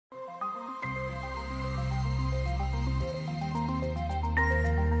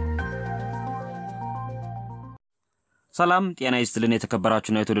ሰላም ጤና ይስጥልን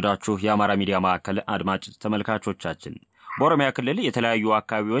የተከበራችሁና የተወደዳችሁ የአማራ ሚዲያ ማዕከል አድማጭ ተመልካቾቻችን በኦሮሚያ ክልል የተለያዩ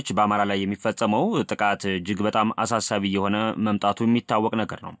አካባቢዎች በአማራ ላይ የሚፈጸመው ጥቃት እጅግ በጣም አሳሳቢ የሆነ መምጣቱ የሚታወቅ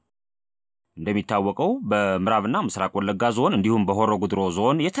ነገር ነው። እንደሚታወቀው በምዕራብና ምስራቅ ወለጋ ዞን እንዲሁም በሆሮ ጉድሮ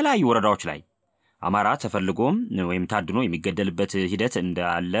ዞን የተለያዩ ወረዳዎች ላይ አማራ ተፈልጎም ወይም ታድኖ የሚገደልበት ሂደት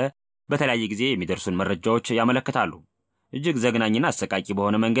እንዳለ በተለያየ ጊዜ የሚደርሱን መረጃዎች ያመለክታሉ። እጅግ ዘግናኝና አሰቃቂ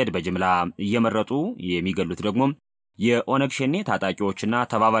በሆነ መንገድ በጅምላ እየመረጡ የሚገሉት ደግሞ የኦነግ ሸኔ ታጣቂዎችና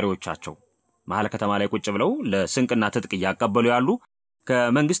ተባባሪዎቻቸው መሐል ከተማ ላይ ቁጭ ብለው ለስንቅና ትጥቅ ያቀበሉ ያሉ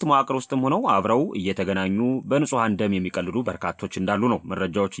ከመንግስት መዋቅር ውስጥም ሆነው አብረው እየተገናኙ በንጹሃን ደም የሚቀልዱ በርካቶች እንዳሉ ነው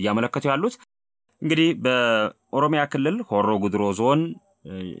መረጃዎች ያመለክቱ ያሉት። እንግዲህ በኦሮሚያ ክልል ሆሮ ጉድሮ ዞን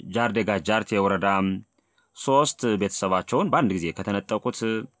ጃርዴጋ ጃርቴ ወረዳ 3 ቤተሰባቸውን በአንድ ጊዜ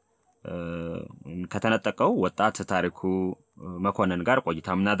ከተነጠቀው ወጣት ታሪኩ መኮንን ጋር ቆይታ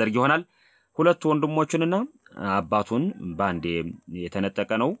ምናደርግ ይሆናል። ሁለት ወንድሞችንና አባቱን ባንዴ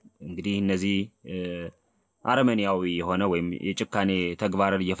የተነጠቀ ነው። እንግዲህ እነዚህ አረመኔያዊ የሆነ ወይም የጭካኔ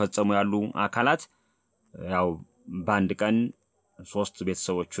ተግባር እየፈጸሙ ያሉ አካላት ያው ባንድ ቀን 3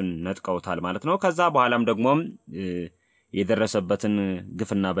 ቤተሰቦችን ነጥቀውታል ማለት ነው። ከዛ በኋላም ደግሞ የደረሰበትን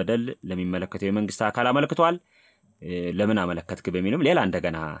ግፍና በደል ለሚመለከተው የመንግስት አካል አመልክቷል። ለምን አመለከትክ በሚልም ሌላ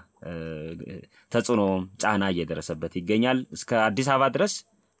እንደገና ተጽዕኖ ጫና እየደረሰበት ይገኛል። እስከ አዲስ አበባ ድረስ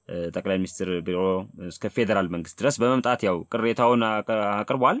ጠቅላይ ሚኒስትር ቢሮ እስከ ፌደራል መንግስት ድረስ በመምጣት ያው ቅሬታውን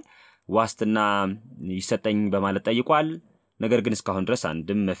አቅርቧል። ዋስትና ይሰጠኝ በማለት ጠይቋል። ነገር ግን እስካሁን ድረስ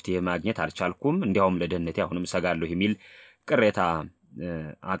አንድም መፍትሄ ማግኘት አልቻልኩም፣ እንዲያውም ለደህንነቴ አሁንም ሰጋለሁ የሚል ቅሬታ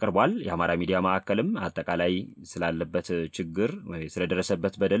አቅርቧል። የአማራ ሚዲያ ማዕከልም አጠቃላይ ስላለበት ችግር ወይ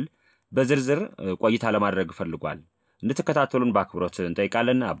ስለደረሰበት በደል በዝርዝር ቆይታ ለማድረግ ፈልጓል። እንድትከታተሉን በአክብሮት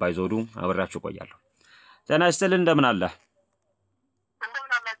እንጠይቃለን። አባይ ዞዱ አብራችሁ ቆያለሁ። ጤና ይስጥልን፣ እንደምን አለ?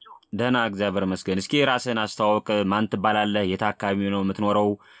 ደህና እግዚአብሔር ይመስገን። እስኪ ራስህን አስተዋውቅ። ማን ትባላለህ? የት አካባቢ ነው የምትኖረው?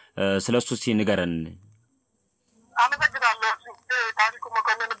 ስለሱ እስኪ ንገረን። አመሰግናለሁ። ታሪኩ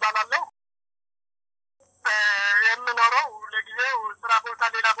መኮንን እባላለሁ። የምኖረው ለጊዜው ስራ ቦታ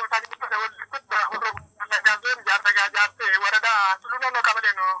ሌላ ቦታ የተወለድኩት በሆሮ ወለጋ ዞን ጃርዴጋ ጃርቴ ወረዳ ሱሉኖ ቀበሌ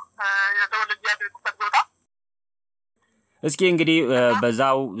ነው የተወለድኩት ያደግኩበት ቦታ። እስኪ እንግዲህ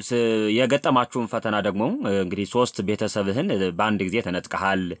በዛው የገጠማችሁን ፈተና ደግሞ እንግዲህ 3 ቤተሰብህን በአንድ ጊዜ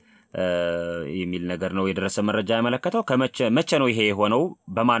ተነጥቀሃል የሚል ነገር ነው የደረሰ መረጃ ያመለከተው። መቼ ነው ይሄ የሆነው?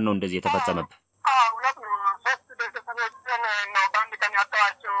 በማን ነው እንደዚህ የተፈጸመበት? ሁለት 3 ቤተሰቦችን ነው በአንድ ቀን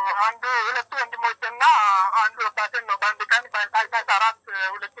ያጣኋቸው። ሁለቱ ወንድሞችና አንዱ አባቴን ነው በአንድ ቀን በታህሳስ 4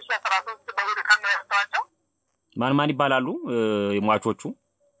 2013 በእሑድ ቀን ነው ያጣኋቸው። ማን ይባላሉ የሟቾቹ?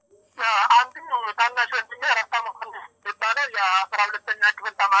 አንዱ ታናሽ ወንድሜ ረታ መኮንን ይባላል፣ የ12ኛ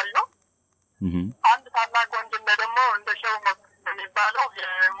ክፍል ተማሪ ነው። አንድ ታላቅ ወንድሜ ደግሞ እንደሸው የሚባለው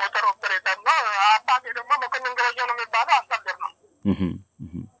የሞተር ኦፕሬተር ነው። አባቴ ደግሞ መኮንን ገበየው ነው የሚባለው አስተዳደር ነው።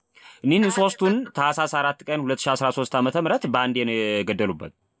 እኒህን 3ቱን ታህሳስ 4 ቀን 2013 ዓ.ም በአንዴ ነው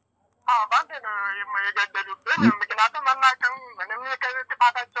የገደሉበት? በአንዴ ነው የገደሉበት። ምክንያቱም አናውቅም፣ ምንም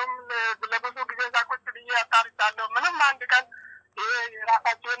ጥፋታቸውም ለብዙ ጊዜ ዛቆች ብዬ አጣርቻለሁ። ምንም አንድ ቀን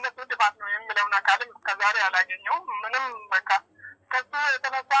የራሳቸው የነሱ ጥፋት ነው የሚለውን አካልም እስከዛሬ አላገኘውም። ምንም በቃ ከሱ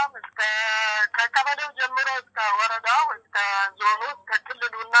የተነሳም ከቀበሌው ጀምሮ እስከ ወረዳው እስከ ዞኑ እስከ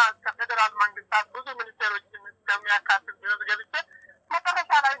ክልሉና እስከ ፌደራል መንግስታት ብዙ ሚኒስቴሮችን እስከሚያካትት ድረስ ገብቼ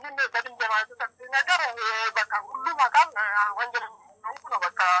መጨረሻ ላይ ግን በድንገት የተሰጠ ነገር በቃ ሁሉም አካል ወንጀል ነው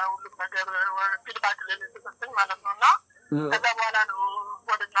በቃ ሁሉም ነገር ፊድባክ ለተሰጠኝ ማለት ነው። እና ከዛ በኋላ ነው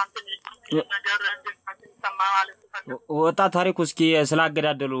ወደ እናንተ ነገር እንዲሰማ ማለት ነው። ወጣት ታሪኩ እስኪ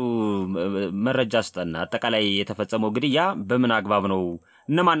ስላገዳደሉ መረጃ ስጠና። አጠቃላይ የተፈጸመው ግድያ በምን አግባብ ነው?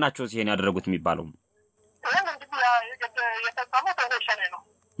 እነማን ናቸው ሲሄን ያደረጉት የሚባለው? እንግዲህ የተፈጸመው ኦነግ ሸኔ ነው።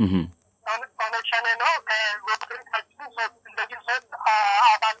 ኦነግ ሸኔ ነው። ከጎረቤታችን 3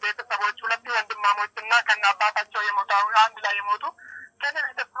 አባል ቤተሰቦች 2 ወንድማሞችና ከነ አባታቸው የሞቱ አንድ ላይ የሞቱ ከነ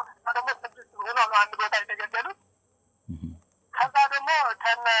ቤተሰብ ደግሞ 6 ሆኖ ነው አንድ ቦታ የተገደሉት። ከዛ ደግሞ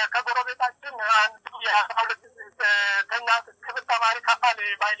ከጎረቤታችን አንድ የ12ኛ ክፍል ተማሪ ከፋል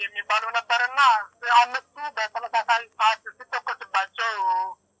ባይል የሚባለው ነበርና 5 በተመሳሳይ ሰዓት ሲተኮስባቸው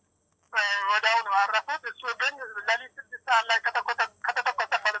ወዲያው ነው አረፉት። እሱ ግን ለሊት 6 ሰዓት ላይ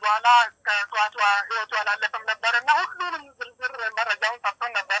ከተተኮሰበት በኋላ እስከ ጠዋት ህይወቱ አላለፈም ነበርና ሁሉንም ዝርዝር መረጃውን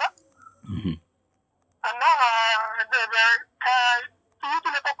ሰጥቶን ነበረ እና ከጥይቱ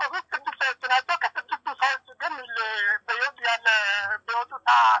የተኮሱት 6 ሰዎች ናቸው። ከ6ቱ ሰዎች ግን በህይወት ያለ በህይወቱ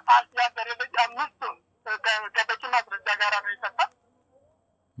ሰዓት ያደረ ልጅ 5ቱን ከበቂ ማስረጃ ጋር ነው የሰጠው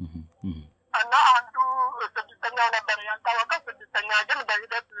እና አንዱ 6ኛው ነበር ያልታወቀው። 6ኛ ግን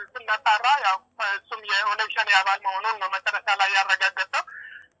በሂደት ስናጣራ ያው እሱም የኦነግ ሸኔ አባል መሆኑን ነው መጨረሻ ላይ ያረጋገጠው።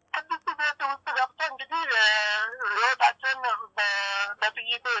 6 ቤት ውስጥ ገብቶ እንግዲህ ህይወታችን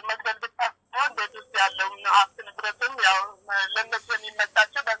በጥይት መግደል ብቻ ሳይሆን ቤት ውስጥ ያለውን ሀብት ንብረትም ያው ለእነሱ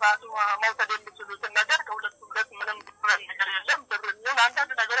የሚመጣቸው በሰዓቱ መውሰድ የሚችሉትን ነገር ከሁለቱም ሁለት ምንም ነገር የለም። ብር የሚሆን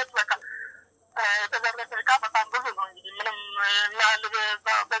አንዳንድ ነገሮች በቃ የተዘረፈ ዕቃ በጣም ብዙ ነው። እንግዲህ ምንም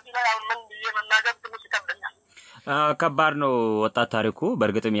በዚህ ላይ አሁን ምን ብዬ መናገር ትንሽ ይከብደኛል። ከባድ ነው ወጣት ታሪኩ።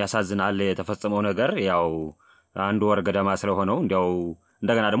 በእርግጥም ያሳዝናል የተፈጸመው ነገር። ያው አንድ ወር ገደማ ስለሆነው እንዲያው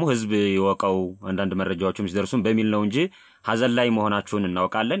እንደገና ደግሞ ህዝብ ይወቀው አንዳንድ መረጃዎችም ሲደርሱን በሚል ነው እንጂ ሀዘን ላይ መሆናችሁን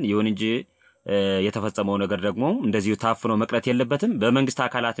እናውቃለን። ይሁን እንጂ የተፈጸመው ነገር ደግሞ እንደዚሁ ታፍኖ መቅረት የለበትም። በመንግስት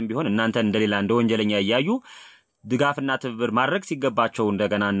አካላትም ቢሆን እናንተ እንደሌላ እንደ ወንጀለኛ ያያዩ ድጋፍና ትብብር ማድረግ ሲገባቸው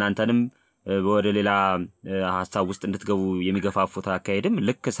እንደገና እናንተንም ወደ ሌላ ሐሳብ ውስጥ እንድትገቡ የሚገፋፉት አካሄድም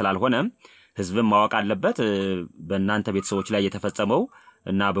ልክ ስላልሆነ ህዝብም ማወቅ አለበት። በእናንተ ቤተሰቦች ላይ የተፈጸመው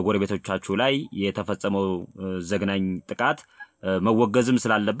እና በጎረቤቶቻችሁ ላይ የተፈጸመው ዘግናኝ ጥቃት መወገዝም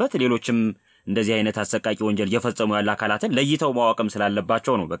ስላለበት ሌሎችም እንደዚህ አይነት አሰቃቂ ወንጀል እየፈጸሙ ያለ አካላትን ለይተው ማወቅም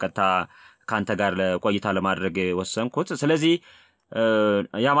ስላለባቸው ነው በቀጥታ ካንተ ጋር ለቆይታ ለማድረግ ወሰንኩት። ስለዚህ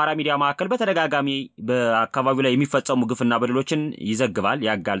የአማራ ሚዲያ ማዕከል በተደጋጋሚ በአካባቢው ላይ የሚፈጸሙ ግፍና በደሎችን ይዘግባል፣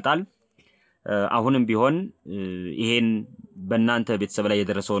 ያጋልጣል። አሁንም ቢሆን ይሄን በእናንተ ቤተሰብ ላይ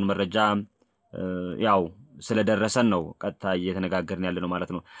የደረሰውን መረጃ ያው ስለደረሰን ነው ቀጥታ እየተነጋገርን ያለ ነው ማለት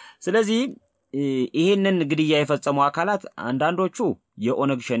ነው። ስለዚህ ይሄንን ግድያ የፈጸሙ አካላት አንዳንዶቹ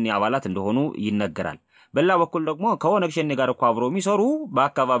የኦነግ ሸኔ አባላት እንደሆኑ ይነገራል። በሌላ በኩል ደግሞ ከኦነግ ሸኔ ጋር አብረው የሚሰሩ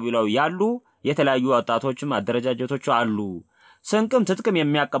በአካባቢው ላይ ያሉ የተለያዩ ወጣቶችም አደረጃጀቶች አሉ፣ ስንቅም ትጥቅም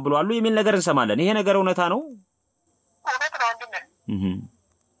የሚያቀብሉ አሉ የሚል ነገር እንሰማለን። ይሄ ነገር እውነታ ነው? እውነት ነው እንዴ?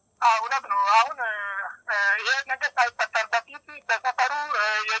 እውነት ነው። አሁን ይሄ ነገር ሳይፈጠር በፊት በሰፈሩ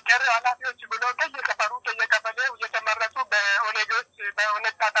የቀረ ኃላፊዎች ብሎ ከየሰፈሩ ከየቀበሌው እየተመረጡ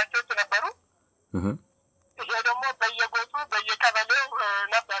በኦነግ ታጣቂዎች ነበሩ። ይሄ ደግሞ በየጎጡ በየቀበሌው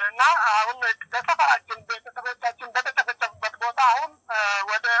ነበር እና አሁን በሰፈራችን ቤተሰቦቻችን በተጨፈጨፉበት ቦታ አሁን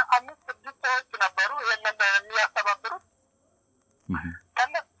ወደ 5-6 ሰዎች ነበሩ ይሄንን የሚያስተባብሩት።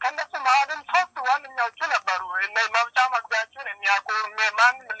 ከነሱ መሀልም 3 ዋነኛዎቹ ነበሩ። መውጫ መግቢያቸውን የሚያውቁ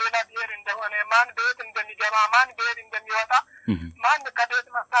ማን ሌላ ብሔር እንደሆነ፣ ማን ቤት እንደሚገባ፣ ማን ቤት እንደሚወጣ፣ ማን ከቤት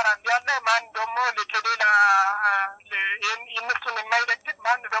መሳሪያ እንዳለ፣ ማን ደግሞ ከሌላ እነሱን የማይደግፍ፣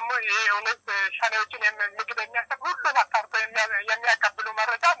 ማን ደግሞ የእውነት ሸኔዎችን ምግብ የሚያቀርብ ሁሉን አጣርቶ የሚያቀብሉ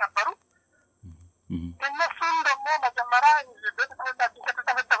መረጃ ነበሩ። እነሱም ደግሞ መጀመሪያ ቤተሰቦቻችን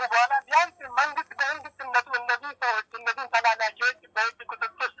ከተሰበሰቡ በኋላ ቢያንስ መንግስት በመንግስትነቱ እነዚህ ሰዎች እነዚህን ተላላኪዎች በህግ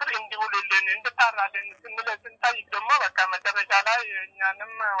ቁጥጥር ስር እንዲውሉልን እንድታራልን ስንጠይቅ ደግሞ በቃ መጨረሻ ላይ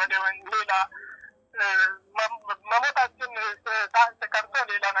እኛንም ወደ ሌላ መሞታችን ሳንስ ቀርቶ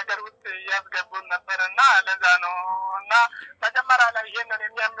ሌላ ነገር ውስጥ እያስገቡን ነበር እና ለዛ ነው እና መጀመሪያ ላይ ይሄንን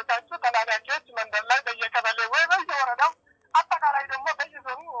የሚያመቻቹ ተላላኪዎች መንደር ላይ በየቀበሌ ወይ በየወረዳው አጠቃላይ ደግሞ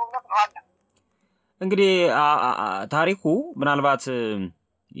በየዞኑ እውነት ነው አለ። እንግዲህ ታሪኩ ምናልባት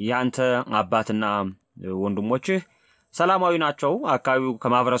ያንተ አባትና ወንድሞችህ ሰላማዊ ናቸው፣ አካባቢው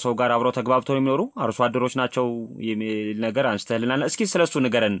ከማህበረሰቡ ጋር አብረው ተግባብተው የሚኖሩ አርሶ አደሮች ናቸው የሚል ነገር አንስተህልናል። እስኪ ስለሱ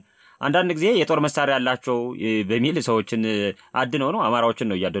ንገረን። አንዳንድ ጊዜ የጦር መሳሪያ ያላቸው በሚል ሰዎችን አድነው ነው አማራዎችን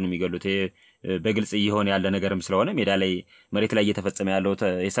ነው እያደኑ የሚገሉት። በግልጽ እየሆነ ያለ ነገርም ስለሆነ ሜዳ ላይ መሬት ላይ እየተፈጸመ ያለው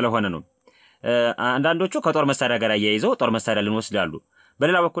ስለሆነ ነው። አንዳንዶቹ ከጦር መሳሪያ ጋር ያያይዘው ጦር መሳሪያ ልንወስዳሉ፣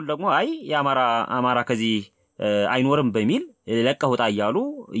 በሌላ በኩል ደግሞ አይ የአማራ ከዚህ አይኖርም በሚል ለቀው ወጣ እያሉ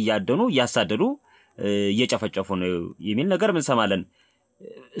እያደኑ እያሳደዱ እየጨፈጨፉ ነው የሚል ነገር ምን ሰማለን።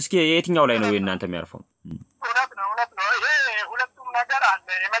 እስኪ የትኛው ላይ ነው እናንተ የሚያርፈው? እውነት ነው ይሄ ሁለቱም ነገር አለ።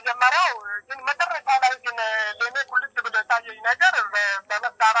 የመጀመሪያው ግን መጨረሻ ላይ ግን ለኔ ቁልጭ ብሎ ታየኝ ነገር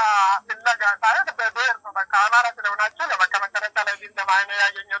በመሳሪያ ፍለጋ ሳይሆን በብሔር ነው። በቃ አማራ ስለሆናችሁ ነው በቃ መጨረሻ ላይ ግን ለማይነ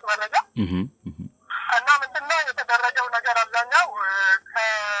ያገኘሁት መረጃ እና ምንድነው የተደረገው ነገር አብዛኛው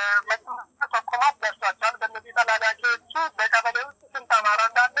ከመጥፋት ደርሷቸዋል። በእነዚህ ተላላኪዎቹ በቀበሌ ውስጥ ስንት አማራ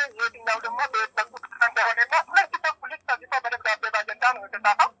እንዳለ የትኛው ደግሞ በተሰጡት እንደሆነና ሁለት ተኩል ተጽፎ በደብዳቤ ባጀንዳ ነው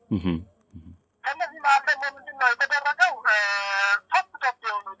የተጻፈው። ከነዚህ መሀል ደግሞ ምንድነው የተደረገው ቶፕ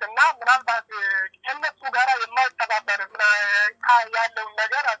የሆኑት እና ምናልባት ከነሱ ጋራ የማይተባበር ያለውን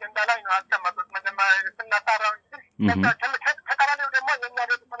ነገር አጀንዳ ላይ ነው ያስቀመጡት። መጀመሪያ ስናጣራው ከቀበሌው ደግሞ የኛ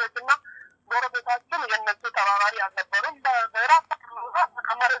ቤተሰቦችና ጎረቤታችን የነሱ ተባባሪ አልነበሩም። በራሳቸው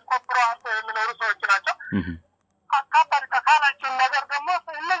ከመሬት ቆፍሮ አርሶ የሚኖሩ ሰዎች ናቸው። አካባቢ ከካላችን ነገር ደግሞ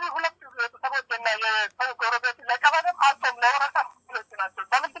እነዚህ ሁለት ቤተሰቦችና የሰው ጎረቤት ለቀበሌም አልቶም ለወረዳ ሰዎች ናቸው።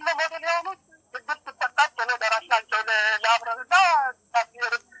 በምንድነው ሞዴል የሆኑት? ችግር ሲፈጠር ቶሎ ደራሽ ናቸው። ለአብረንና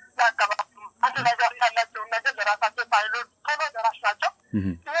ታፊር ያቀባሉ አንድ ነገር ያላቸውን ነገር ለራሳቸው ሳይሉ ቶሎ ደራሽ ናቸው።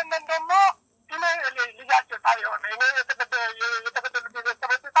 ይህንን ደግሞ ልጃቸው ሳይሆን የተበደሉ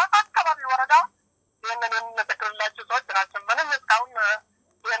ቤተሰቦች አካባቢ ወረዳ ይህንን የምንተክልላቸው ሰዎች ናቸው። ምንም እስካሁን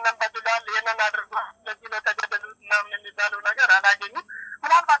ይህን ይሄንን በድሏል ይሄንን አድርጓል ለዚህ ነው ተገደሉት ምናምን የሚባለው ነገር አላገኙም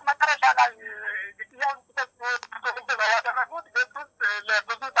ምናልባት መጨረሻ ላይ ግድያውን ተሰጥቶ ያደረጉት ቤት ውስጥ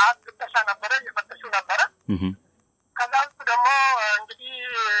ለብዙ ሰዓት ፍተሻ ነበረ እየፈተሹ ነበረ ከዛ ውስጥ ደግሞ እንግዲህ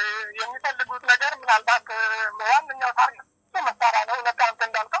የሚፈልጉት ነገር ምናልባት ዋነኛው ታርጌት መሳሪያ ነው ለካንተ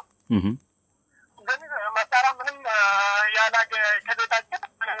እንዳልከው ግን መሳሪያ ምንም ያላገ ከቤታችን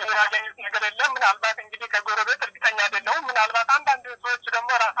ያገኙት ነገር የለም ምናልባት እንግዲህ ከጎረቤት እርግጠኛ አይደለሁም ምናልባት አንዳንድ ሰዎች ደግሞ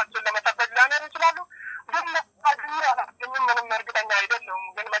ራሳቸውን ለመጠበቅ ሊያነሩ ይችላሉ ግን ምንም እርግጠኛ አይደለሁም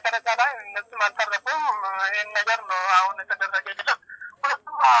ግን መጨረሻ ላይ እነሱም አልተረፉም ይህን ነገር ነው አሁን የተደረገ ግጭት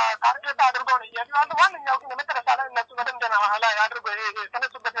ሁለቱም ታርጌት አድርጎ ነው እያሉ ያሉ ዋነኛው ግን መጨረሻ ላይ እነሱ መደምደና ላይ አድርጎ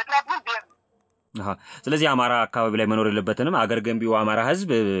የተነሱበት ምክንያት ምን ቢሆን ስለዚህ አማራ አካባቢ ላይ መኖር የለበትንም አገር ገንቢው አማራ ህዝብ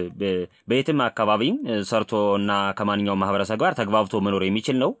በየትም አካባቢ ሰርቶና ከማንኛውም ማህበረሰብ ጋር ተግባብቶ መኖር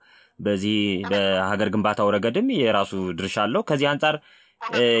የሚችል ነው በዚህ በሀገር ግንባታው ረገድም የራሱ ድርሻ አለው ከዚህ አንፃር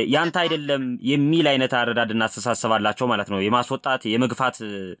ያንተ አይደለም የሚል አይነት አረዳድና አስተሳሰባላቸው ማለት ነው የማስወጣት የመግፋት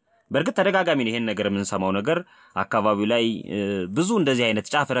በርግጥ ተደጋጋሚ ነው ይሄን ነገር የምንሰማው ነገር አካባቢው ላይ ብዙ እንደዚህ አይነት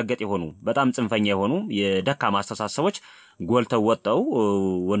ጫፍ ረገጥ የሆኑ በጣም ጽንፈኛ የሆኑ የደካማ አስተሳሰቦች ጎልተው ወጣው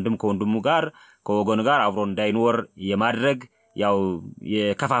ወንድም ከወንድሙ ጋር ከወገን ጋር አብሮ እንዳይኖር የማድረግ ያው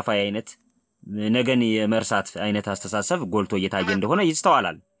የከፋፋይ አይነት ነገን የመርሳት አይነት አስተሳሰብ ጎልቶ እየታየ እንደሆነ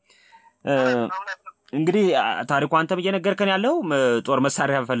ይስተዋላል እንግዲህ ታሪኩ አንተ በየነገርከን ያለው ጦር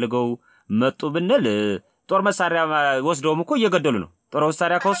መሳሪያ ፈልገው መጡ ብንል ጦር መሳሪያ ወስደውም እኮ እየገደሉ ነው ጦር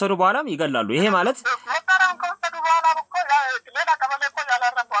መሳሪያ ከወሰዱ በኋላም ይገላሉ ይሄ ማለት መሳሪያውን ከወሰዱ በኋላ እኮ ሌላ ቀበሌ እኮ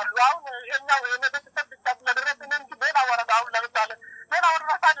ያላረባሉ አሁን ይሄኛው የቤተሰብ ብቻ ስለደረስን እንጂ ሌላ ወረዳ አሁን ለምሳሌ ሌላ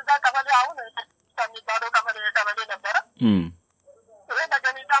ወረዳ እዛ ቀበሌ አሁን የሚባለው ቀበሌ ነበረ ይሄ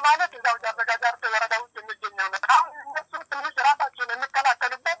ነገሚታ ማለት እዛው ጃበጋጃርቴ ወረዳ ውስጥ የሚገኘው ነው አሁን እነሱ ትንሽ ራሳቸውን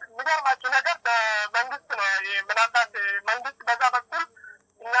የሚከላከሉበት የሚገርማቸው ነገር በመንግስት ነው ምናልባት መንግስት በዛ በኩል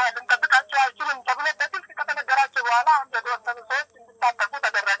እና ልንጠብቃቸው አይችልም ተብሎ በግልጽ ከተነገራቸው በኋላ የተወሰኑ ሰዎች እንዲታጠቁ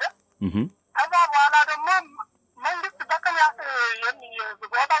ተደረገ ከዛ በኋላ ደግሞ መንግስት በቅንያት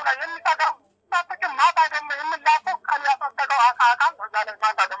ቦታው ላይ የሚሰጋው ማጥቅም ማታ ደግሞ የሚላከው ቃል ያሳሰገው አካል ነው እዛ ላይ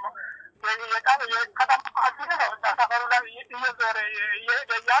ማታ ደግሞ የከተማ አዲስ ነው ሰፈሩ ላይ እየዞረ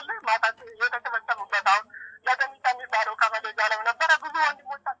እየሄደ እያለ ማታ እየተሰበሰቡበት አሁን ለገሚታ የሚባለው ቀበሌ እዛ ላይ ነበረ ብዙ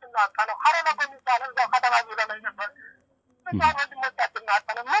ወንድሞቻችን ናጣ ነው ሀረለጎ የሚባለው እዛው ከተማ ዙሪያ ላይ ነበር እዛ ወንድሞቻችን ናጣ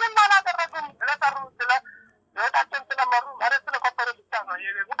ነው ምንም አላደረጉም ስለሰሩ ስለ ህይወታቸውን ስለመሩ መሬት ስለቆጠሩ ብቻ ነው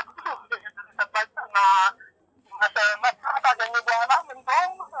የተሰባቸውና መስራት አገኙ በኋላ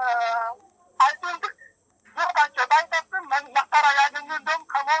እንደውም አይ ቲንክ ዞታቸው ባይጠብም መሳሪያ ያገኙ እንደውም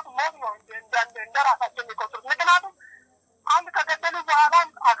ከሞት ሞት ነው እንደ ራሳቸው የሚቆጥሩት ምክንያቱም አንድ ከገደሉ በኋላ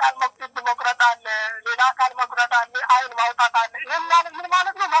አካል መቁረጥ አለ ሌላ አካል መቁረጥ አለ አይን ማውጣት አለ ይህን ማለት ምን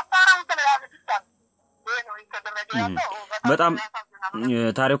ማለት ነው መሳሪያውን ስለያዘ ብቻ ይሄ ነው የተደረገ ያለው በጣም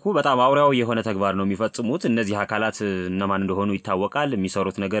ታሪኩ በጣም አውሬያው የሆነ ተግባር ነው የሚፈጽሙት እነዚህ አካላት እነማን እንደሆኑ ይታወቃል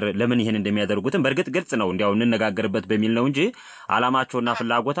የሚሰሩት ነገር ለምን ይሄን እንደሚያደርጉትን በርግጥ ግልጽ ነው እንዲያው እንነጋገርበት በሚል ነው እንጂ አላማቸውና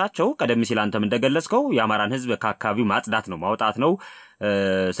ፍላጎታቸው ቀደም ሲል አንተም እንደገለጽከው የአማራን ህዝብ ከአካባቢው ማጽዳት ነው ማውጣት ነው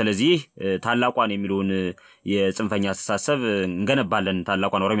ስለዚህ ታላቋን የሚሉን የጽንፈኛ አስተሳሰብ እንገነባለን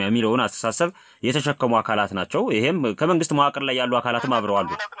ታላቋን ኦሮሚያ የሚሉን አስተሳሰብ የተሸከሙ አካላት ናቸው ይሄም ከመንግስት መዋቅር ላይ ያሉ አካላትም አብረዋሉ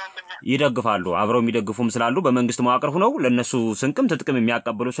ይደግፋሉ አብረው የሚደግፉም ስላሉ በመንግስት መዋቅር ሆነው ለነሱ ስንቅም ትጥቅም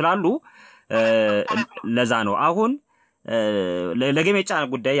የሚያቀብሉ ስላሉ ለዛ ነው አሁን ለገመጫ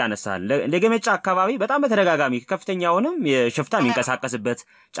ጉዳይ ያነሳል ለገመጫ አካባቢ በጣም በተደጋጋሚ ከፍተኛውንም የሽፍታ የሚንቀሳቀስበት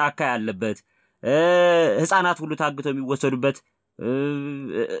ጫካ ያለበት ህፃናት ሁሉ ታግተው የሚወሰዱበት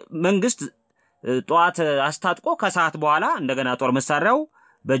መንግስት ጧት አስታጥቆ ከሰዓት በኋላ እንደገና ጦር መሳሪያው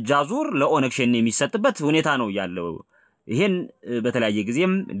በጃዙር ለኦነግ ሸኔ የሚሰጥበት ሁኔታ ነው ያለው ይሄን በተለያየ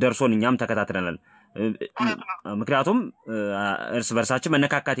ጊዜም ደርሶን እኛም ተከታትለናል ምክንያቱም እርስ በርሳችን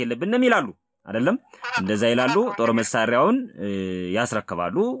መነካካት የለብንም ይላሉ አይደለም እንደዛ ይላሉ ጦር መሳሪያውን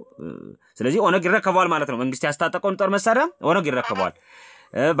ያስረክባሉ ስለዚህ ኦነግ ይረከባል ማለት ነው መንግስት ያስታጠቀውን ጦር መሳሪያ ኦነግ ይረከባል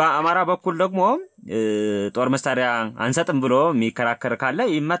በአማራ በኩል ደግሞ ጦር መሳሪያ አንሰጥም ብሎ የሚከራከር ካለ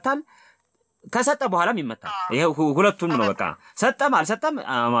ይመታል ከሰጠ በኋላም ይመታል ይሄ ሁለቱም ነው በቃ ሰጠም አልሰጠም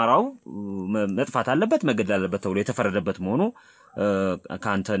አማራው መጥፋት አለበት መገደል አለበት ተብሎ የተፈረደበት መሆኑ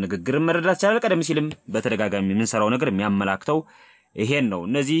ካንተ ንግግር መረዳት ይችላል ቀደም ሲልም በተደጋጋሚ ምን ሰራው ነገር የሚያመላክተው ይሄን ነው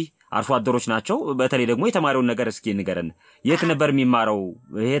እነዚህ አርሶ አደሮች ናቸው በተለይ ደግሞ የተማሪውን ነገር እስኪ ንገረን የት ነበር የሚማረው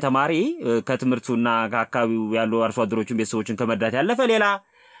ይሄ ተማሪ ከትምርቱና ከአካባቢው ያሉ አርሶ አደሮችን ቤተሰቦችን ከመርዳት ያለፈ ሌላ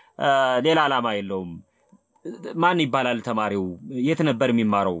አላማ የለውም ማን ይባላል ተማሪው የት ነበር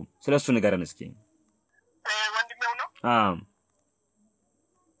የሚማረው ስለሱ ንገረን እስኪ ወንድሜው ነው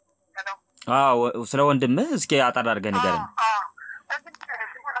ስለ ወንድምህ እስኪ አጣር አድርገህ ንገረን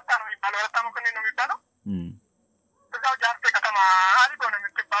እዛው ጃርቴ ከተማ አሊጎ ነው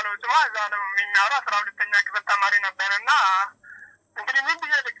የምትባለው የሚያወራው 12ኛ ክፍል ተማሪ ነበርና እንግዲህ ምን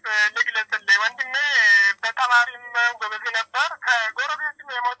ልግለጽልህ ወንድሜ በተማሪም ጎበዝ ነበር ከጎረቤትም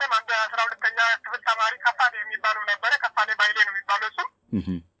የሞተም አንድ 12ኛ ክፍል ተማሪ ከፋለ የሚባለው ነበር ከፋለ ባይሌ ነው የሚባለው እሱ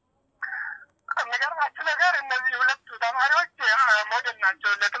ነገራችን ነገር እነዚህ ሁለቱ ተማሪዎች ሞዴል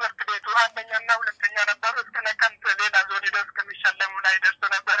ናቸው ለትምህርት ቤቱ አንደኛና ሁለተኛ ነበሩ እስከ ነቀምት ሌላ ዞን ሄደው እስከሚሸለሙ ላይ ደርሶ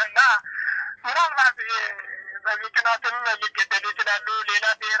ነበርና ምናልባት በሚቅናትም ሊገደሉ ይችላሉ ሌላ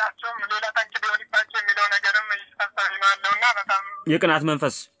ብሔራቸውም ሌላ ታንክ ቢሆንባቸው የሚለው ነገርም ይፈሰራሉና በጣም የቅናት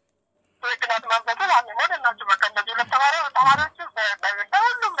መንፈስ ሞዴል ናቸው በቃ እነዚህ ሁለት ተማሪዎች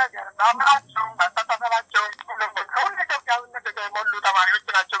በሁሉም ነገር በአምራቸው በአስተሳሰባቸው ሁሉም ኢትዮጵያዊነት የሞሉ ተማሪዎች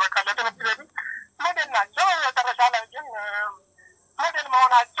ናቸው በቃ ለትምህርት ቤቱ ሞዴል ናቸው መጨረሻ ላይ ግን ሞዴል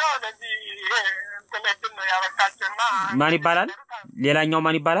መሆናቸው ለዚህ ትምህርትን ነው ያበቃቸውና ማን ይባላል ሌላኛው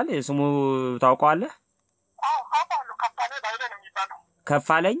ማን ይባላል ስሙ ታውቀዋለህ አውቃለሁ ከፋለኝ ባይሌ ነው የሚባለው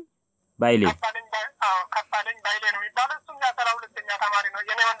ከፋለኝ ባይሌ ነው የሚባለው እሱም ያ12ኛ ተማሪ ነው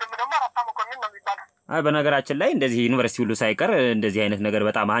የኔ ወንድም ደግሞ አራታ መኮንን ነው የሚባለው በነገራችን ላይ እንደዚህ ዩኒቨርሲቲ ሁሉ ሳይቀር እንደዚህ አይነት ነገር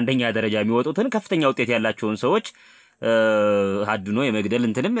በጣም አንደኛ ደረጃ የሚወጡትን ከፍተኛ ውጤት ያላቸውን ሰዎች ሀድኖ የመግደል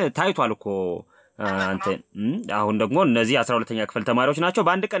እንትንም ታይቷል እኮ አንተ አሁን ደግሞ እነዚህ 12ኛ ክፍል ተማሪዎች ናቸው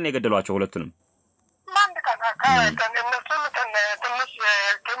በአንድ ቀን የገደሏቸው ሁለቱንም አንድ ቀን ከእነሱም ትንሽ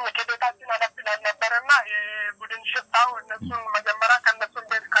ከቤታችን አለብለን ነበርና የቡድን ሽፍታው እነሱን መጀመሪያ ከእነሱን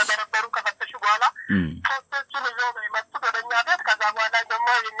ቤት ከነበሩ ከፈተሹ በኋላ ሶስቶቹን ይዘው ነው የመጡት ወደኛ ቤት ከዛ በኋላ ደግሞ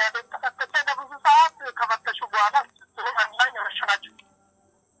የኛ ቤት ተፈተሸ ለብዙ ሰዓት ከፈተሹ በኋላ አንድ ላይ ነረሸናቸው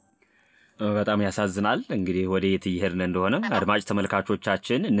በጣም ያሳዝናል እንግዲህ ወዴት ይሄድን እንደሆነ አድማጭ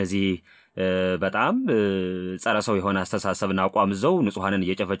ተመልካቾቻችን እነዚህ በጣም ጸረ ሰው የሆነ አስተሳሰብና አቋም ዘው ንጹሃንን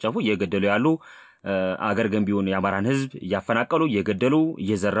እየጨፈጨፉ እየገደሉ ያሉ አገር ገንቢውን ያማራን ህዝብ ያፈናቀሉ እየገደሉ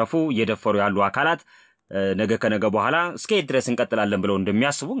እየዘረፉ እየደፈሩ ያሉ አካላት ነገ ከነገ በኋላ እስከ ድረስ እንቀጥላለን ብለው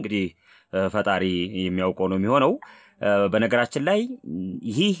እንደሚያስቡ እንግዲህ ፈጣሪ የሚያውቀው ነው የሚሆነው በነገራችን ላይ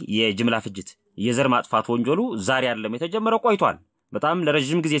ይህ የጅምላ ፍጅት የዘር ማጥፋት ወንጀሉ ዛሬ አይደለም የተጀመረው ቆይቷል በጣም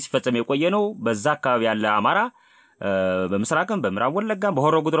ለረጅም ጊዜ ሲፈጸም የቆየ ነው በዛ አካባቢ ያለ አማራ በምስራቅም በምዕራብ ወለጋም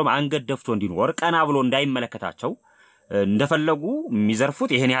በሆሮ ጉድሮም አንገት ደፍቶ እንዲኖር ቀና ብሎ እንዳይመለከታቸው እንደፈለጉ የሚዘርፉት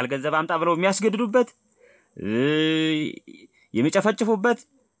ይሄን ያህል ገንዘብ አምጣ ብለው የሚያስገድዱበት የሚጨፈጭፉበት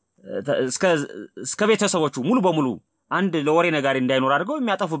እስከ ቤተሰቦቹ ሙሉ በሙሉ አንድ ለወሬ ነጋሪ እንዳይኖር አድርገው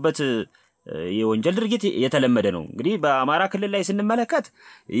የሚያጠፉበት የወንጀል ድርጊት የተለመደ ነው እንግዲህ በአማራ ክልል ላይ ስንመለከት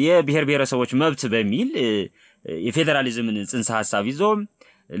የብሔር ብሔረሰቦች መብት በሚል የፌደራሊዝምን ጽንሰ ሐሳብ ይዞ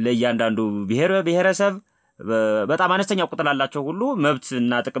ለእያንዳንዱ ብሔረሰብ በጣም አነስተኛ ቁጥር ያላቸው ሁሉ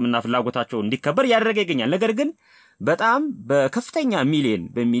መብትና ጥቅምና ፍላጎታቸው እንዲከበር ያደረገ ይገኛል ነገር ግን በጣም በከፍተኛ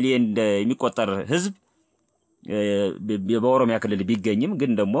በሚሊዮን የሚቆጠር ህዝብ በኦሮሚያ ክልል ቢገኝም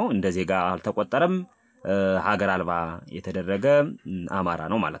ግን ደግሞ እንደ ዜጋ አልተቆጠረም ሀገር አልባ የተደረገ አማራ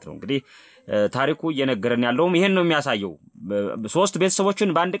ነው ማለት ነው እንግዲህ ታሪኩ እየነገረን ያለውም ይሄን ነው የሚያሳየው ሶስት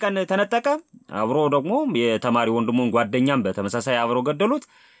ቤተሰቦችን በአንድ ቀን ተነጠቀ አብሮ ደግሞ የተማሪ ወንድሙን ጓደኛም በተመሳሳይ አብሮ ገደሉት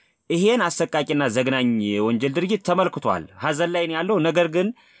ይሄን አሰቃቂና ዘግናኝ ወንጀል ድርጊት ተመልክቷል ሀዘን ላይ ነው ያለው ነገር ግን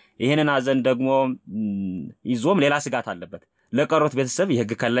ይሄንን ሀዘን ደግሞ ይዞም ሌላ ስጋት አለበት ለቀሩት ቤተሰብ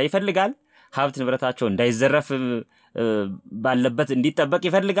የህግ ከለላ ይፈልጋል ሀብት ንብረታቸው እንዳይዘረፍ ባለበት እንዲጠበቅ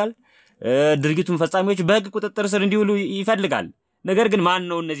ይፈልጋል ድርጊቱን ፈጻሚዎች በህግ ቁጥጥር ስር እንዲውሉ ይፈልጋል ነገር ግን ማን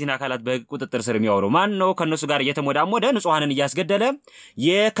ነው እነዚህን አካላት በህግ ቁጥጥር ስር የሚያወረው ማን ነው ከነሱ ጋር እየተሞዳሞደ ንጹሃንን እያስገደለ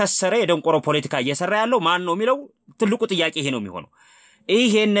የከሰረ የደንቆሮ ፖለቲካ እየሰራ ያለው ማን ነው የሚለው ትልቁ ጥያቄ ይሄ ነው የሚሆነው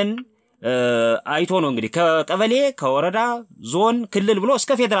ይሄንን አይቶ ነው እንግዲህ ከቀበሌ ከወረዳ ዞን ክልል ብሎ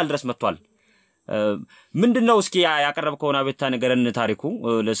እስከ ፌደራል ድረስ መጥቷል ምንድነው እስኪ ያቀረብከው አቤቱታ ነገርን ታሪኩ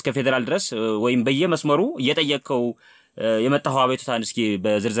እስከ ፌደራል ድረስ ወይም በየመስመሩ እየጠየቀው የመጣው አቤቱታን እስኪ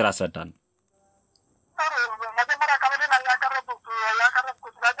በዝርዝር አስረዳን መጀመሪያ ቀበሌ ላይ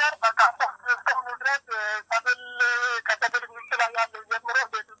ያቀረብኩት ነገር በቃ እስከሆነ ድረስ ከቀበሌ ውስጥ ላይ ያለው ጀምሮ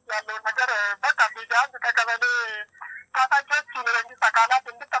ቤት ውስጥ ያለው ነገር በቃ ቢያንስ ከቀበሌ ታጣቂዎች የመንግስት አካላት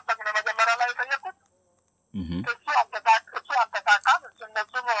እንድጠበቅ ነው መጀመሪያ ላይ የጠየቁት እሱ አልተሳካም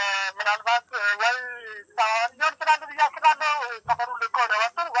እነሱም ምናልባት ወይ ሊሆን ይችላል ብዬ አስባለሁ ሰፈሩ ልኮ ነው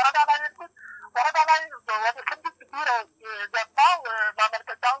ወጡን ወረዳ ላይ ሄድኩት ወረዳ ላይ ወደ 6 ቢሮ ገባው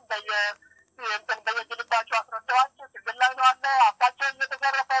ማመልከቻውን በየግልባቸው አስረዳዋቸው ችግር ላይ ነው አለ አባቸው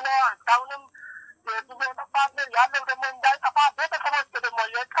እየተዘረፈ ነው እስካሁንም ብዙ ጠፋለ ያለው ደግሞ እንዳይጠፋ ቤተሰቦች ደግሞ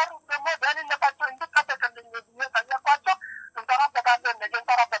የቀሩት ደግሞ ደህንነታቸው እንዲጠበቅልኝ ብዬ ጠየኳቸው እንሰራበታለን ነገ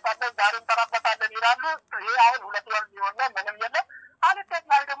እንሰራበታለን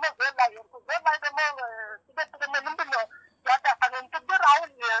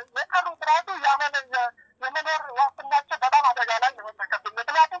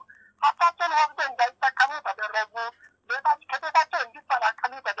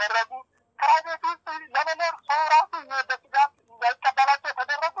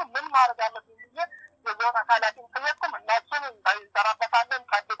እንሰራበታለን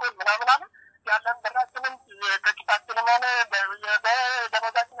ታድጎን ምናምን አለ ያለን ብራችንን ከኪሳችንም ሆነ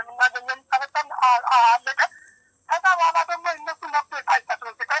በደሞዛችን የምናገኘው ተበጣም አለቀ ከዛ በኋላ ደግሞ እነሱ ነፍስ ሳይሰጡ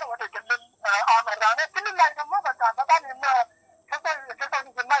ሲቀር ወደ ክልል አመራነ ክልል ላይ ደግሞ በቃ በጣም ከሰው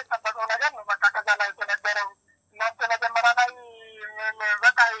ልጅ የማይጠበቀው ነገር ነው በቃ ከዛ ላይ የተነገረው እናንተ መጀመሪያ ላይ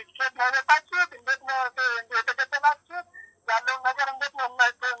በቃ ኬት ነው የመጣችሁት እንዴት ነው የተገደላችሁት ያለውን ነገር እንዴት ነው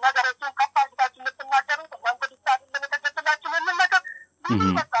ነገሮችን ከፍ አድርጋችሁ የምትናገሩት እናንተ ብቻ አይደለም የተገደላችሁ ምን ነገር ብዙ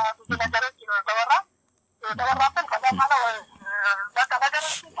በቃ ብዙ ነገሮች ተወራብን ከዛ በኋላ በቃ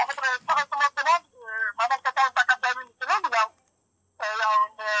ነገሮችን ተፈጽሞብናል ማመልከቻውን ተቀበሉ ይችላል ያው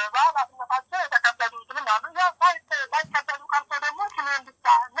በኃላፊነታቸው የተቀበሉ ይችላል አሉ ያው ሳይቀበሉ ቀርቶ ደግሞ ክልል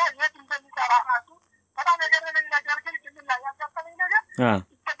ብቻ እና የት እንደሚሰራ ራሱ በጣም የገረመኝ ነገር ግን ክልል ላይ ያጋጠመኝ ነገር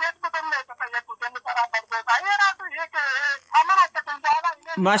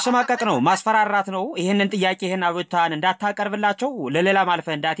ማሸማቀቅ ነው ማስፈራራት ነው ይሄንን ጥያቄ ይሄን አብታን እንዳታቀርብላቸው ለሌላ ማልፈ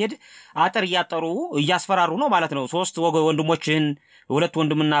እንዳትሄድ አጥር ያጠሩ ያስፈራሩ ነው ማለት ነው ሶስት ወንድሞችን ሁለት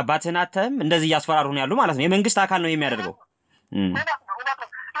ወንድምና አባትህን አተም እንደዚህ ያስፈራሩ ነው ያሉ ማለት ነው የመንግስት አካል ነው የሚያደርገው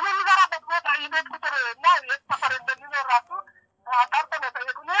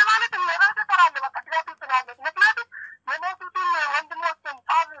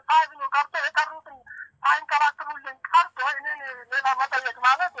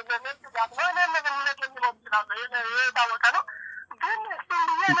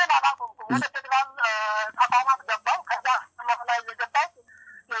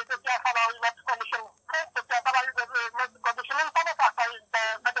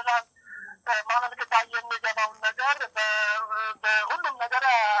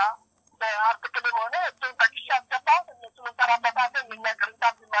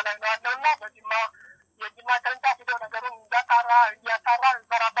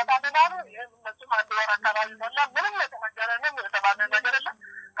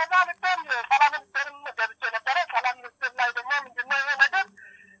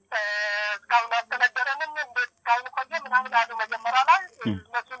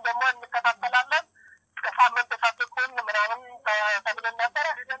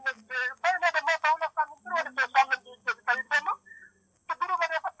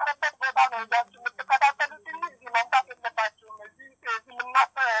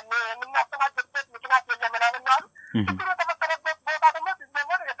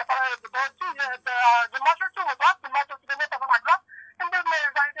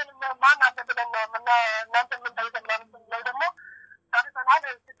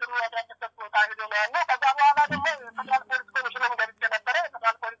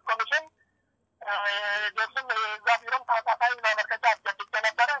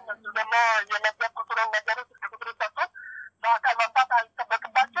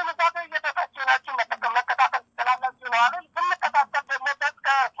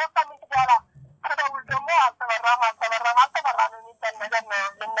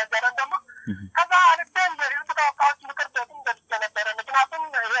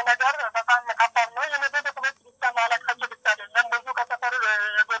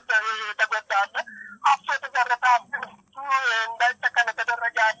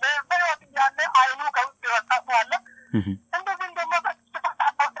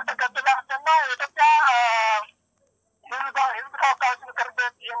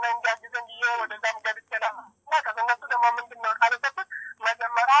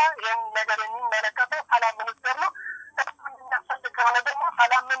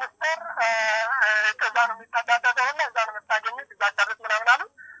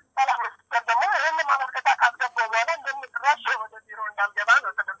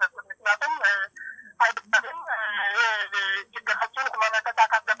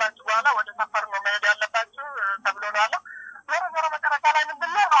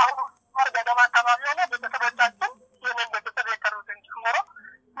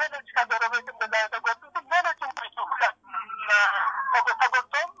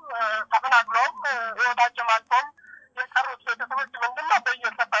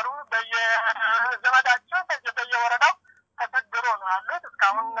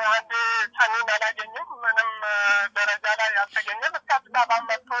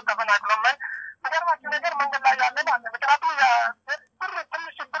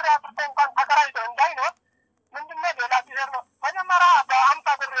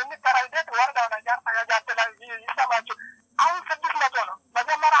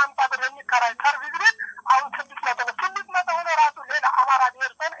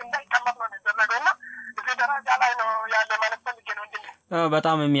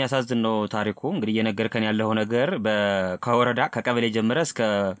በጣም የሚያሳዝን ነው ታሪኩ እንግዲህ የነገርከን ያለው ነገር ከወረዳ ከቀበሌ ጀምረ እስከ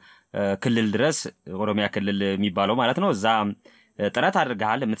ክልል ድረስ ኦሮሚያ ክልል የሚባለው ማለት ነው እዛ ጥረት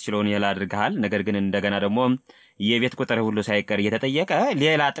አድርገሃል የምትችለውን ይላ አድርገሃል ነገር ግን እንደገና ደግሞ የቤት ቁጥር ሁሉ ሳይቀር እየተጠየቀ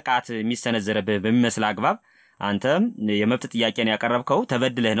ሌላ ጥቃት የሚሰነዘረብህ በሚመስል አግባብ አንተ የመብት ጥያቄን ያቀረብከው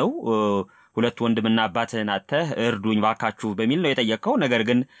ተበድለህ ነው ሁለት ወንድምና አባትህን አጥተህ እርዱኝ ባካችሁ በሚል ነው የጠየቀው ነገር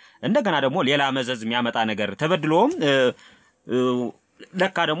ግን እንደገና ደግሞ ሌላ መዘዝ የሚያመጣ ነገር ተበድሎም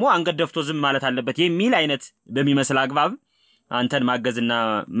ለካ ደግሞ አንገደፍቶ ዝም ማለት አለበት የሚል አይነት በሚመስል አግባብ አንተን ማገዝና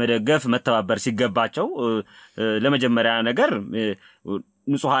መደገፍ መተባበር ሲገባቸው ለመጀመሪያ ነገር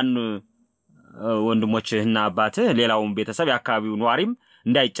ንጹሃን ወንድሞችህና አባትህ ሌላውን ቤተሰብ ያካባቢው ኗሪም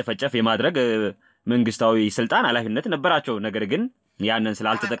እንዳይጨፈጨፍ የማድረግ መንግስታዊ ስልጣን ኃላፊነት ነበራቸው ነገር ግን ያንን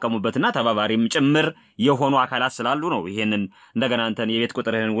ስላልተጠቀሙበትና ተባባሪም ጭምር የሆኑ አካላት ስላሉ ነው ይሄንን እንደገና አንተን የቤት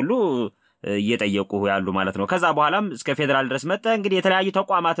ቁጥርህን ሁሉ እየጠየቁ ያሉ ማለት ነው ከዛ በኋላም እስከ ፌደራል ድረስ መጣ እንግዲህ የተለያዩ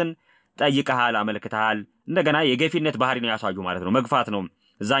ተቋማትን ጠይቀሃል አመልክተሃል እንደገና የገፊነት ባህሪ ነው ያሳዩ ማለት ነው መግፋት ነው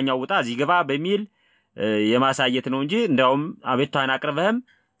እዛኛው ውጣ እዚህ ግባ በሚል የማሳየት ነው እንጂ እንደውም አቤቱታን አቅርበህም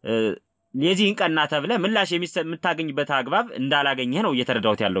ለዚህን ቀና ተብለ ምላሽ የምታገኝበት አግባብ እንዳላገኘህ ነው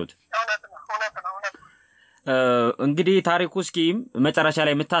እየተረዳሁት ያለሁት እንግዲህ ታሪኩ እስኪ መጨረሻ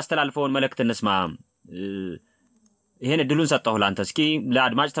ላይ የምታስተላልፈውን መልእክት እንስማ ይሄን ድሉን ሰጣሁ ላንተ እስኪ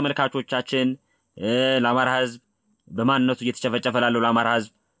ለአድማጭ ተመልካቾቻችን ለአማራ ህዝብ በማንነቱ እየተጨፈጨፈ ላለው ለአማራ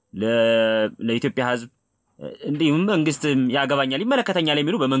ህዝብ ለኢትዮጵያ ህዝብ እንዲሁም መንግስት ያገባኛል ይመለከተኛል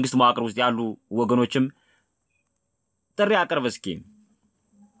የሚሉ በመንግስት መዋቅር ውስጥ ያሉ ወገኖችም ጥሪ አቅርብ እስኪ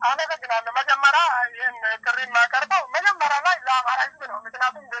አመሰግናለሁ መጀመሪያ ይሄን ጥሪ ማቀርበው መጀመሪያ ላይ ለአማራ ህዝብ ነው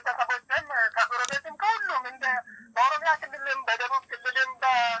ምክንያቱም ቤተሰቦችም ከጎረቤትም ከሁሉም እንደ በኦሮሚያ ክልልም በደቡብ ክልልም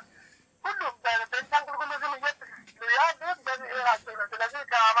ሁሉም በቤንሻንጉል ጉሙዝም ያሉት በብሔራቸው ነው ስለዚህ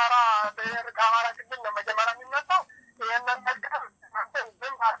ከአማራ ብሔር ከአማራ ክልል ነው መጀመሪያ የሚነሳው ይሄንን ነገር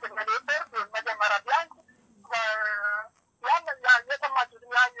ዝም አስገለጠር መጀመሪያ ቢያንስ የሰማችሁት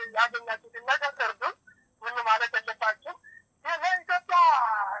ያገኛችሁትን ነገር ተርዱ ምን ማለት የለባችሁ የኢትዮጵያ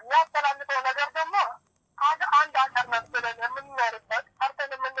የሚያስተላልፈው ነገር ደግሞ አንድ አገር መስለን የምንኖርበት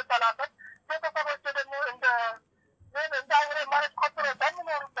ሰርተን የምንበላበት ቤተሰቦች ደግሞ እንደ አገሬ ማለት ቆጥሮ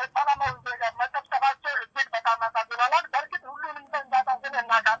በምኖሩበት ሰላማዊ ዜጋ መጨፍጨፋቸው እጅግ በጣም አሳዝኖናል በእርግጥ ሁሉንም እንዳሳዝን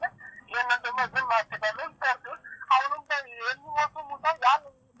እናውቃለን ይህንን ደግሞ ዝም አትበሉን ተርዱን አሁንም የሚሞቱ ሙተው ያን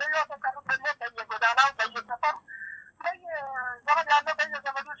በሕይወት የቀሩት ደግሞ በየጎዳናው በየሰፈሩ በየዘመድ ያለው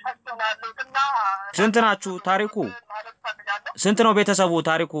በየዘመዱ ሸሽተው ያሉትና ስንት ናችሁ ታሪኩ ስንት ነው ቤተሰቡ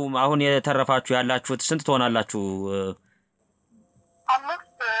ታሪኩ አሁን የተረፋችሁ ያላችሁት ስንት ትሆናላችሁ አምስት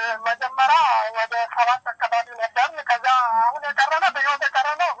መጀመሪያ ወደ 7 አካባቢ ነበር ከዛ አሁን የቀረነው በሕይወት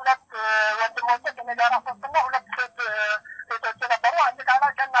የቀረነው ሁለት ወንድሞች ከነጋራ 3 እና ሁለት ሴቶች ነበሩ አንድ ካላ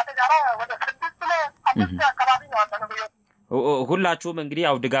ከእናቴ ጋራ ወደ 6 ነው 5 አካባቢ ነው ያለነው ሁላችሁም እንግዲህ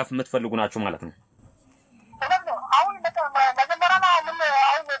ያው ድጋፍ የምትፈልጉ ናችሁ ማለት ነው አሁን መጀመሪያ አሁን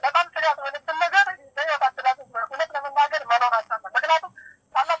በጣም ስጋት ሆነብን ነገር ሁለት ለመናገር መኖር አልቻለም ምክንያቱም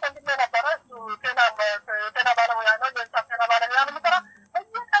ታላቅ ወንድሜ ነበረ እሱ ጤና ባለሙያ ነው የእንስሳት ጤና ባለሙያ ነው የሚሰራ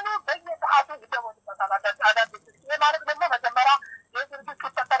በየቀኑ በየሰዓቱ ይደወልበታል አዳዲስ ይህ ማለት ደግሞ መጀመሪያ የድርጅት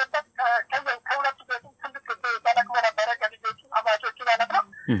ሲፈጠርበት ከሁለቱ ቤቱም ትልቅ ተለቅሞ ነበረ ከልጆቹ አማቾቹ ማለት ነው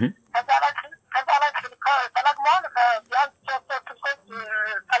ከዛ ላይ ተለቅመዋል ቢያንስ 3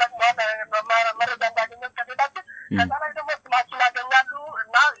 ተለቅመዋል መረጃ እንዳገኘን ከቤታችን ከዛ ላይ ደግሞ ስማችን ያገኛሉ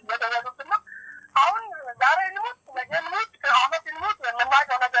እና እየደወሉብን ነው አሁን ዛሬ ልሙት ነገ ልሙት አመት ልሙት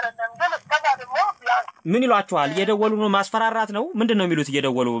የምናውቀው ነገር የለም ግን እስከዛ ደግሞ ምን ይሏችኋል እየደወሉ ነው ማስፈራራት ነው ምንድነው የሚሉት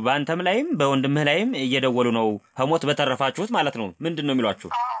እየደወሉ በአንተም ላይም በወንድምህ ላይም እየደወሉ ነው ከሞት በተረፋችሁት ማለት ነው ምንድነው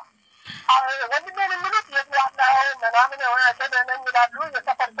የሚሏችሁ ወንድሜን የሚሉት የትያለው ምናምን ወያደነኝ ይላሉ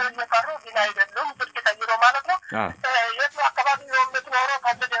የሰፈር ሰው እየቀሩ ግን አይደሉም ስልክ ቀይሮ ማለት ነው የት አካባቢ ነው የምትኖረው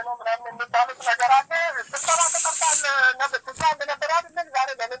ከልጅ ነው ምናምን የሚባሉት ነገር አለ ስብሰባ ተጠርቷል ስብሰባ እንደነበረ አይደለም ዛሬ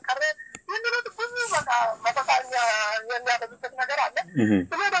ለምን ቀረ የሚሉት ብዙ በቃ መተሳኛ የሚያደርጉት ነገር አለ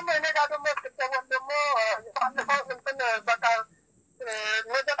እኔ ደግሞ እኔ ጋር ደግሞ ስትደወል ደግሞ የባለፈው እንትን በቃ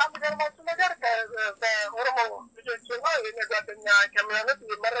በጣም ገርማችሁ ነገር በኦሮሞ ልጆች ነው የጓደኛ ከሚያነት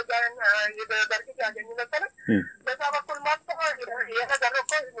መረጃን በርግጥ ያገኙ መሰለኝ በዛ በኩል ማለት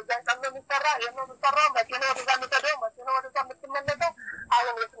የነገረኮ እዛን ቀን የሚሰራ የሚሰራ መኪና ወደዛ የሚጠደው መኪና ወደዛ የምትመለሰው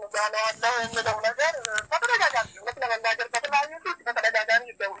አሁን የት ነው ያለው የሚለው ነገር በተደጋጋሚ ለመናገር በተለያዩ በተደጋጋሚ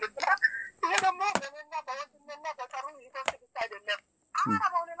ይደውልብናል ይሄ ደግሞ በእኔና በወንድሜና በቀሩ ኢትዮጵያ ብቻ አይደለም አማራ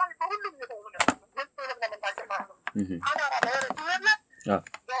በሆነ ላይ በሁሉም ይደውል ግልጽ ለመናገር ማለት ነው አማራ በሆነ ይሄን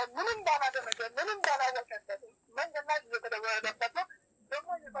ምንም ባላደረገ ምንም ባላወቀበት መንገድ ላይ እየተደወለበት ነው ደግሞ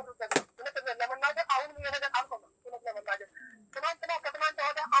እየሰሩበት ለመናገር አሁንም የነገር አልቆመም ለመናገር ትናንትና ከትናንት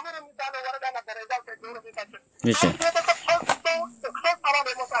ወደ አምር የሚባለው ወረዳ ነበረ እዛው ከጆሮ ቤታችን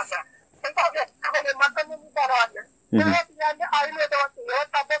ያለ አይኑ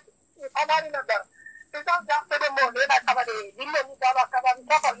የወጣበት ተማሪ ነበር እዛው ዛፍ ደግሞ ሌላ ቀበሌ ሊለ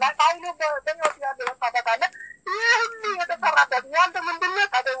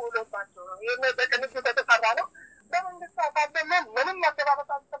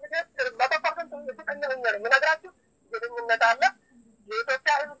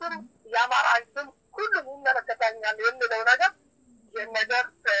የአማራ ህዝብ ሁሉም ይመለከታኛል የሚለው ነገር የነገር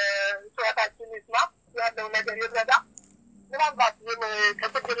ጨዋታችን ይስማ ያለው ነገር ይረዳ ምናልባት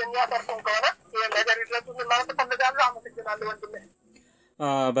ከችግር የሚያተርፈው ከሆነ ነገር ይረዱን ማለት ፈልጋለሁ። አመሰግናለሁ ወንድሜ።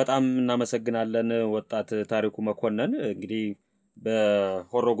 በጣም እናመሰግናለን ወጣት ታሪኩ መኮንን። እንግዲህ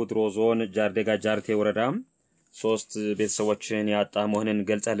በሆሮ ጉድሩ ዞን ጃርዴጋ ጃርቴ ወረዳ 3 ቤተሰቦችን ያጣ መሆንን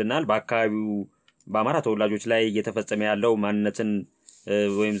ገልጸልናል። በአካባቢው በአማራ ተወላጆች ላይ እየተፈጸመ ያለው ማንነትን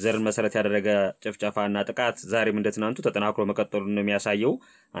ወይም ዘርን መሰረት ያደረገ ጭፍጨፋና ጥቃት ዛሬም እንደትናንቱ ተጠናክሮ መቀጠሉን ነው የሚያሳየው።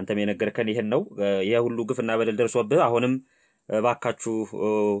 አንተም የነገርከን ይሄን ነው። የሁሉ ግፍና በደል ደርሶብህ አሁንም ባካችሁ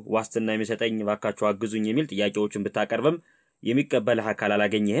ዋስትና የሚሰጠኝ ባካችሁ አግዙኝ የሚል ጥያቄዎችን ብታቀርብም የሚቀበልህ አካል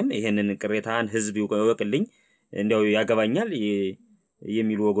አላገኘህም። ይሄንን ቅሬታን ህዝብ ይወቅልኝ እንደው ያገባኛል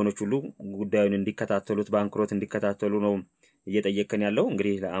የሚሉ ወገኖች ሁሉ ጉዳዩን እንዲከታተሉት ባንክሮት እንዲከታተሉ ነው እየጠየቀን ያለው።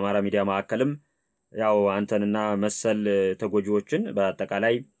 እንግዲህ ለአማራ ሚዲያ ማዕከልም ያው አንተንና መሰል ተጎጂዎችን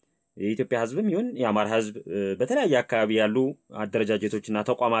በአጠቃላይ የኢትዮጵያ ህዝብም ይሁን የአማራ ህዝብ በተለያየ አካባቢ ያሉ አደረጃጀቶችና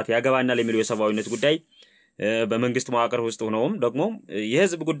ተቋማት ያገባናል የሚሉ የሰብአዊነት ጉዳይ በመንግስት መዋቅር ውስጥ ሆነውም ደግሞ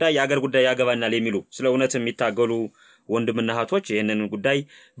የህዝብ ጉዳይ የአገር ጉዳይ ያገባናል የሚሉ ስለ እውነት የሚታገሉ ወንድምና እህቶች ይሄንን ጉዳይ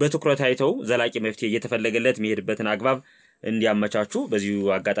በትኩረት አይተው ዘላቂ መፍትሄ እየተፈለገለት መሄድበትን አግባብ እንዲያመቻቹ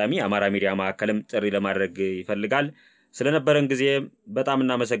በዚሁ አጋጣሚ አማራ ሚዲያ ማዕከልም ጥሪ ለማድረግ ይፈልጋል። ስለነበረን ጊዜ በጣም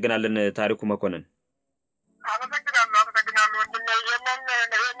እናመሰግናለን ታሪኩ መኮንን። አመሰግናለሁ ወንድሜ።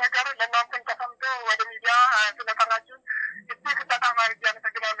 ይሄን ነገር ለእናንተም ተሰምቶ ወደ ሚዲያ ስለጠራችሁ እጅግ በጣም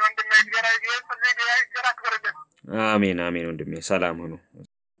አመሰግናለሁ ወንድሜ። እግዚአብሔር ይስጥልኝ። አሜን አሜን ወንድሜ። ሰላም ሁኑ።